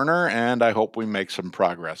on the burner, and I hope we make some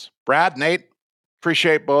progress. Brad, Nate,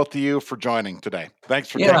 appreciate both of you for joining today. Thanks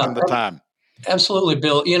for taking the time. Absolutely,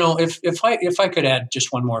 Bill. If I could add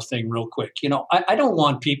just one more thing real quick, I don't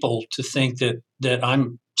want people to think that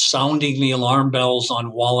I'm sounding the alarm bells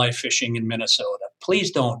on walleye fishing in Minnesota. Please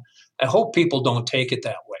don't. I hope people don't take it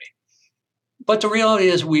that way. But the reality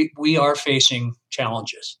is we are facing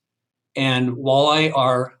challenges, and walleye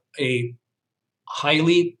are a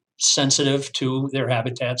highly sensitive to their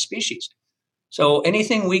habitat species. So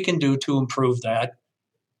anything we can do to improve that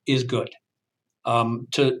is good.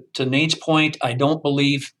 To Nate's point, I don't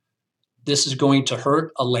believe this is going to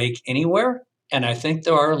hurt a lake anywhere. And I think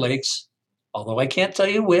there are lakes, although I can't tell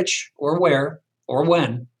you which or where or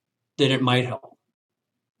when, that it might help.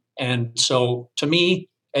 And so to me,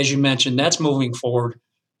 as you mentioned, that's moving forward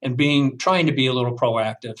and trying to be a little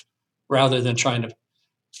proactive rather than trying to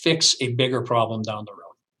fix a bigger problem down the road.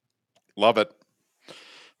 Love it.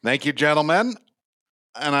 Thank you, gentlemen.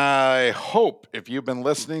 And I hope if you've been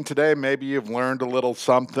listening today, maybe you've learned a little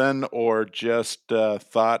something or just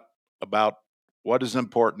thought about what is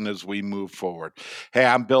important as we move forward. Hey,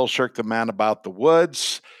 I'm Bill Shirk, the man about the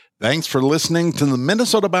woods. Thanks for listening to the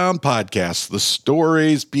Minnesota Bound Podcast, the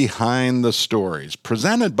stories behind the stories,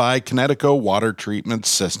 presented by Connecticut Water Treatment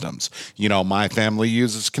Systems. My family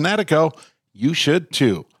uses Connecticut. You should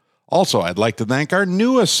too. Also, I'd like to thank our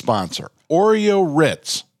newest sponsor, Oreo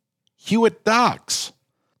Ritz, Hewitt Docks,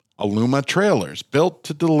 Aluma Trailers, built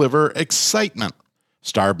to deliver excitement,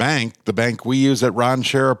 Star Bank, the bank we use at Ron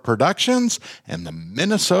Shera Productions, and the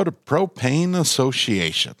Minnesota Propane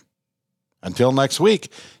Association. Until next week,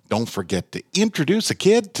 don't forget to introduce a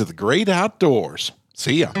kid to the great outdoors.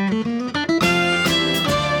 See ya.